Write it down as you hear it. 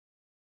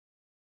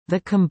The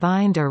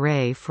Combined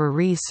Array for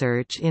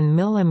Research in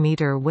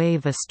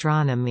Millimeter-wave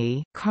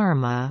Astronomy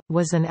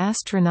was an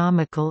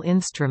astronomical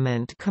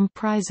instrument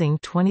comprising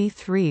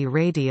 23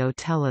 radio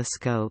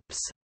telescopes.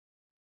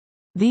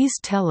 These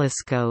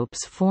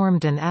telescopes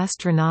formed an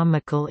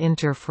astronomical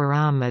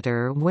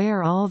interferometer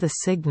where all the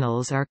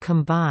signals are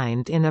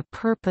combined in a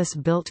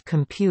purpose-built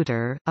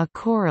computer, a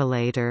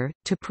correlator,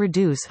 to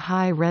produce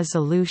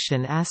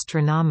high-resolution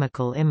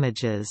astronomical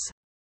images.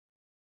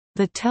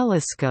 The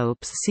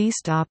telescopes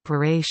ceased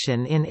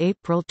operation in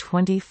April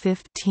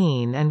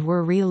 2015 and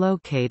were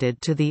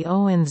relocated to the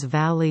Owens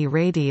Valley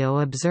Radio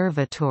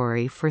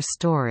Observatory for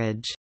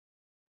storage.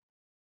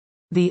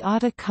 The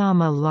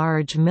Atacama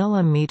Large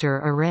Millimeter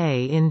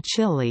Array in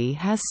Chile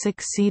has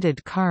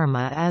succeeded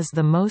CARMA as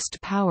the most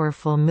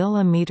powerful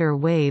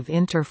millimeter-wave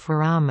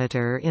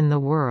interferometer in the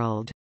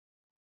world.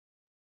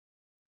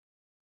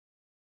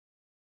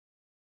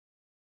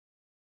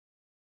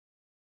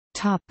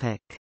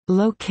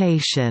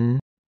 Location.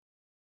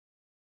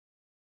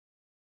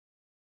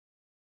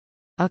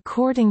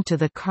 According to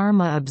the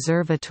CARMA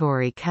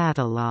Observatory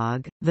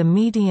Catalogue, the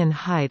median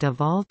height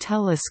of all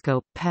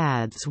telescope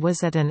pads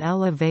was at an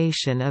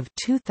elevation of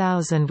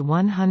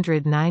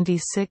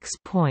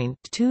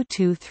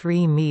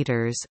 2,196.223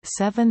 meters,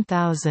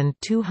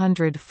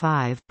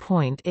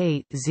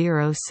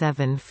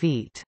 7,205.807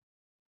 feet.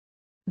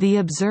 The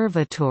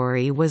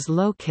observatory was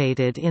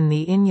located in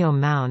the Inyo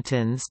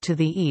Mountains to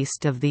the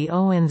east of the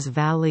Owens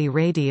Valley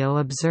Radio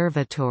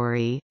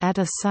Observatory, at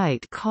a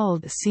site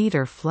called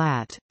Cedar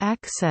Flat,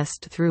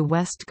 accessed through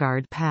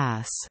Westgard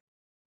Pass.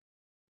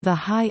 The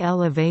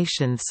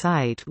high-elevation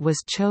site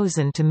was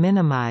chosen to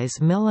minimize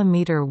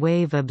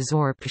millimeter-wave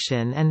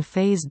absorption and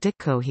phase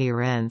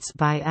decoherence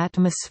by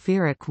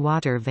atmospheric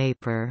water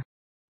vapor.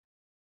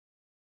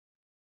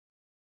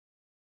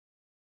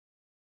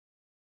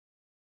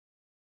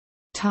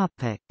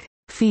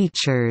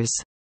 Features.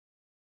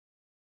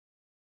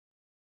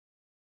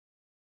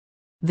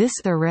 This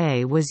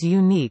array was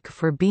unique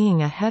for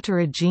being a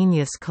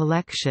heterogeneous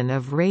collection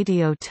of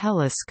radio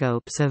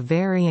telescopes of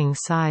varying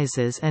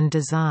sizes and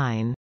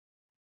design.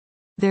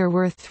 There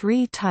were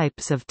three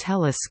types of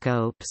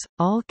telescopes,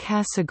 all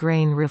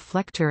Cassegrain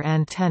reflector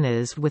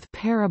antennas with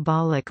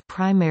parabolic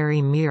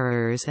primary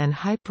mirrors and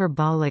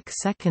hyperbolic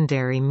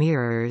secondary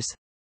mirrors.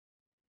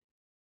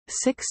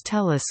 6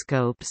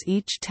 telescopes,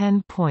 each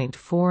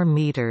 10.4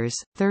 meters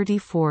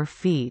 (34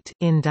 feet)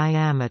 in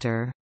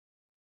diameter.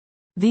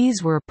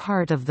 These were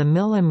part of the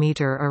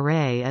millimeter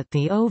array at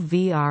the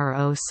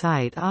OVRO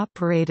site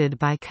operated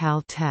by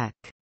Caltech.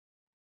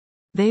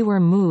 They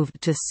were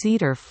moved to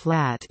Cedar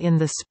Flat in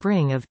the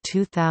spring of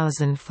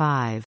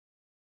 2005.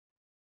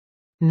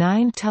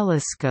 9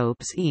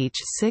 telescopes, each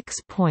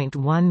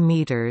 6.1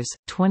 meters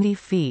 (20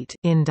 feet)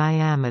 in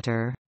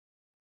diameter.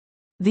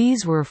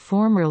 These were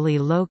formerly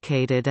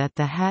located at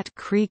the Hat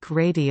Creek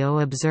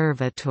Radio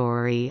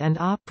Observatory and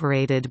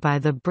operated by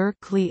the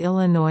Berkeley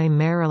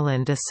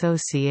Illinois-Maryland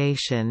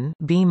Association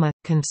 (BIMA)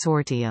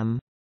 consortium.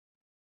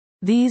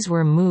 These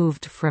were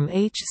moved from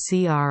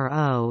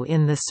HCRO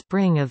in the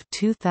spring of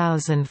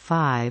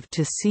 2005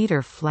 to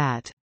Cedar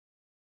Flat.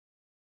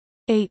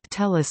 8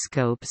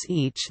 telescopes,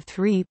 each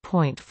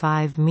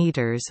 3.5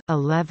 meters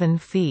 (11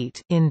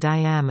 feet) in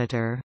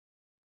diameter.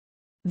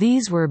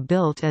 These were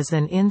built as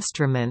an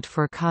instrument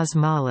for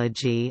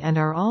cosmology and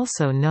are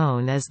also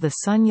known as the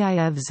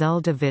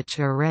Sunyaev-Zeldovich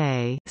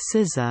Array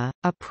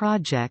a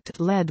project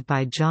led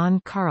by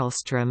John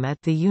Karlstrom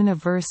at the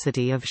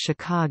University of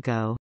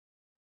Chicago.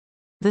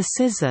 The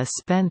SIZA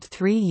spent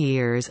 3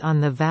 years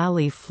on the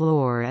valley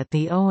floor at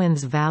the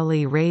Owens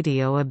Valley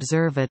Radio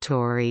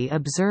Observatory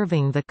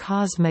observing the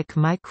cosmic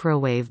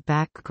microwave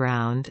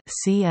background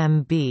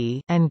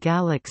 (CMB) and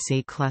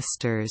galaxy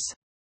clusters.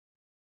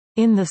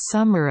 In the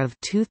summer of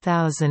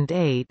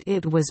 2008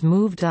 it was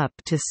moved up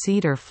to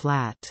Cedar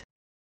Flat.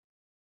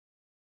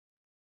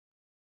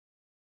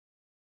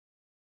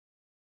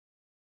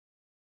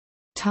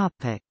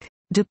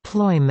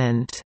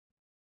 Deployment.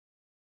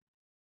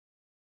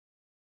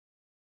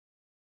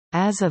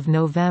 As of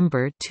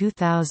November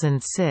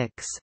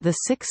 2006, the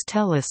 6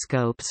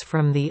 telescopes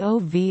from the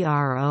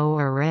OVRO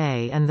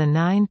array and the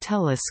 9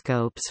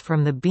 telescopes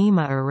from the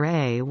BIMA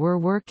array were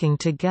working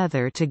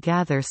together to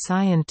gather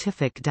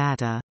scientific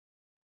data.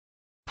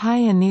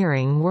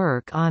 Pioneering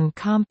work on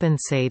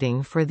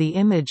compensating for the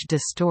image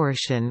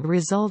distortion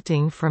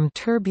resulting from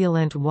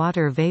turbulent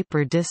water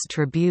vapor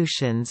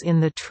distributions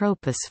in the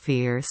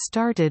troposphere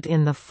started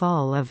in the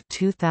fall of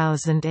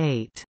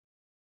 2008.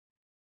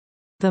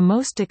 The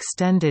most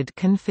extended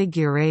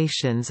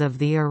configurations of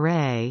the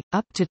array,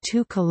 up to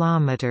 2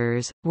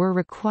 km, were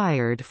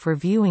required for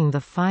viewing the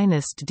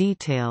finest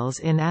details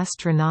in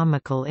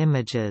astronomical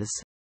images.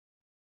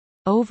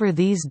 Over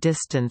these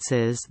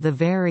distances, the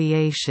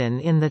variation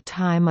in the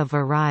time of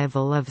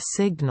arrival of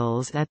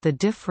signals at the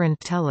different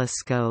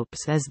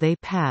telescopes as they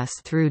pass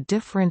through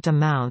different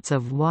amounts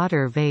of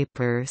water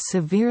vapor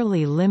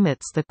severely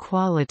limits the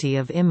quality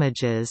of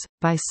images.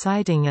 By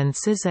sighting an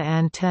SISA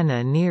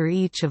antenna near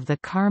each of the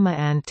KARMA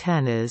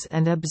antennas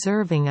and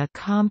observing a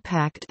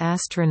compact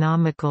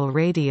astronomical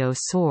radio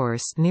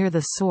source near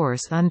the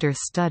source under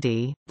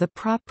study, the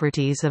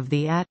properties of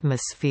the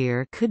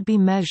atmosphere could be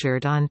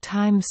measured on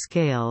time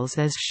scales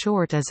as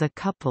short as a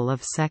couple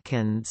of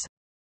seconds.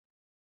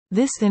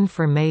 This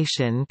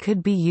information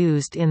could be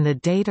used in the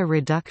data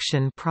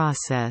reduction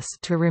process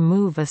to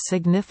remove a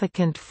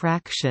significant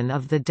fraction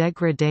of the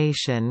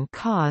degradation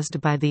caused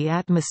by the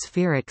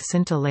atmospheric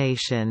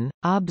scintillation.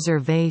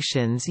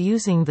 Observations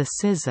using the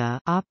SISA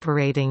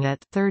operating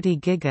at 30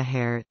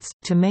 GHz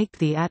to make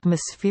the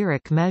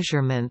atmospheric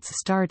measurements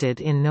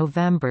started in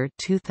November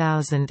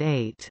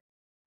 2008.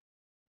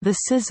 The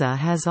SISA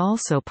has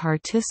also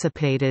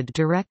participated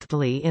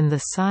directly in the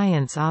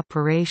science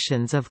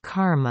operations of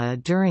KARMA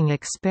during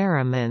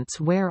experiments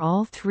where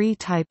all three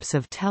types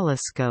of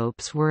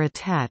telescopes were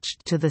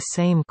attached to the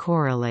same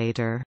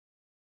correlator.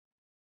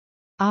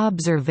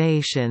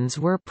 Observations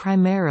were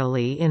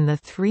primarily in the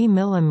 3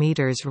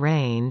 mm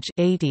range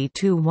 80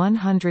 to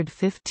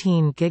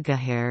 115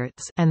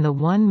 GHz and the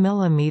 1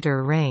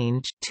 mm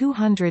range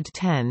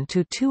 210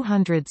 to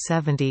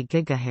 270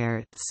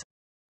 GHz.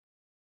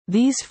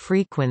 These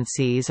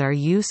frequencies are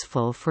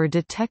useful for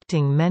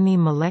detecting many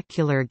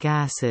molecular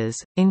gases,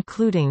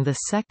 including the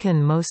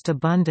second most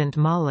abundant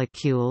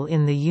molecule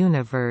in the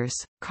universe,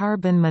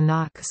 carbon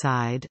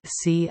monoxide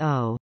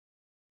 (CO).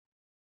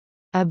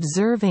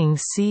 Observing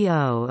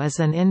CO is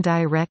an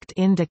indirect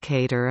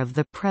indicator of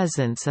the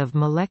presence of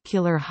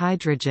molecular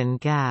hydrogen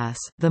gas,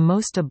 the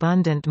most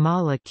abundant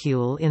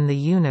molecule in the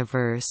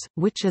universe,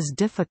 which is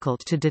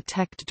difficult to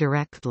detect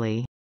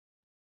directly.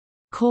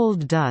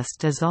 Cold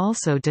dust is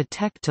also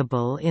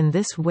detectable in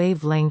this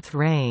wavelength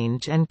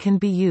range and can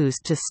be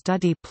used to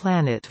study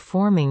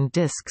planet-forming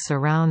disks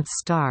around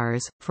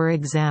stars, for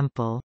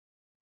example.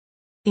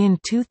 In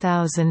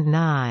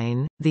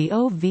 2009, the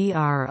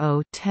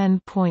OVRO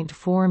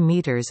 10.4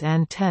 meters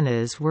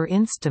antennas were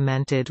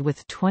instrumented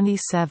with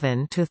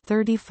 27 to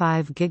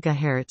 35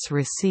 GHz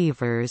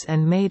receivers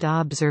and made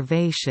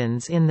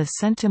observations in the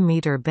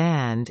centimeter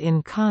band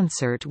in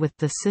concert with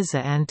the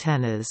SISA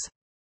antennas.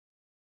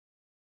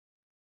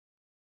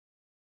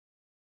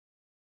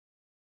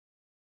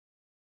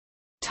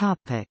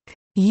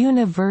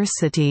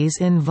 Universities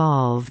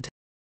involved.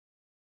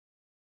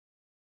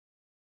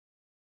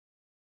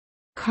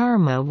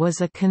 KARMA was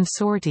a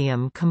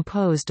consortium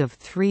composed of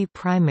three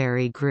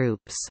primary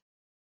groups.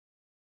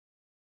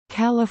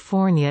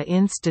 California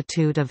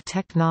Institute of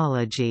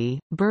Technology,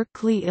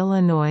 Berkeley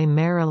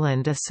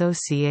Illinois-Maryland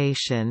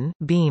Association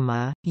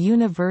 (BIMA),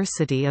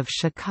 University of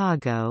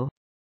Chicago.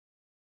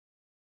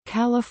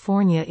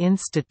 California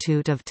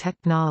Institute of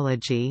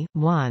Technology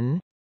 1.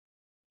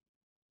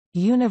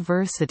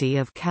 University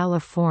of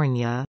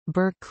California,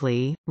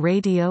 Berkeley,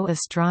 Radio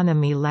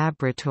Astronomy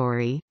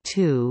Laboratory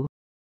 2.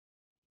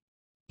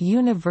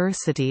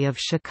 University of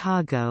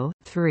Chicago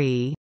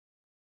 3.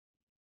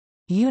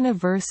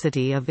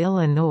 University of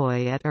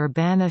Illinois at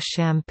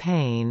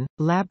Urbana-Champaign,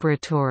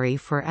 Laboratory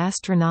for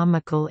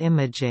Astronomical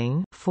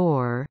Imaging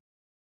 4.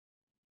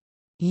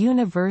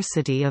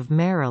 University of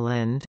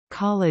Maryland,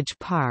 College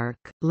Park,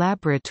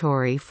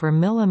 Laboratory for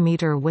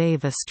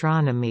Millimeter-wave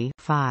Astronomy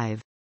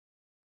 5.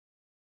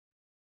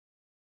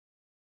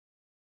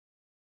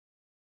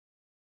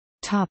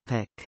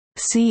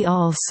 See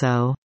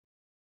also: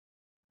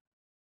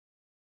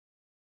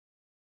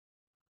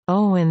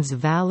 Owens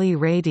Valley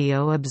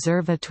Radio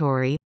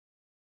Observatory,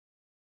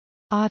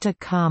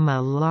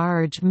 Atacama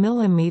Large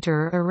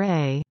Millimeter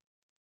Array,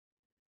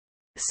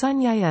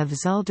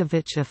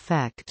 Sunyaev-Zeldovich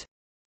effect,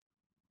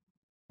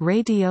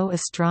 Radio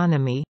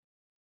astronomy,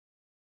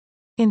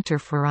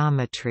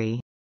 Interferometry.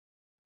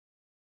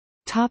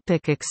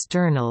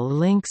 External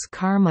links: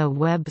 KARMA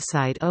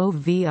website,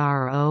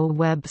 OVRO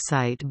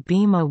website,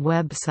 BIMA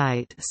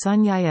website,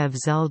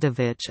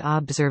 Sunyaev-Zeldovich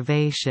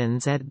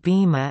observations at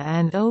BIMA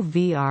and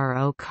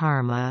OVRO.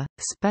 KARMA,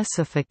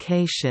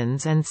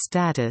 specifications and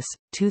status,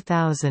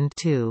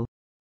 2002.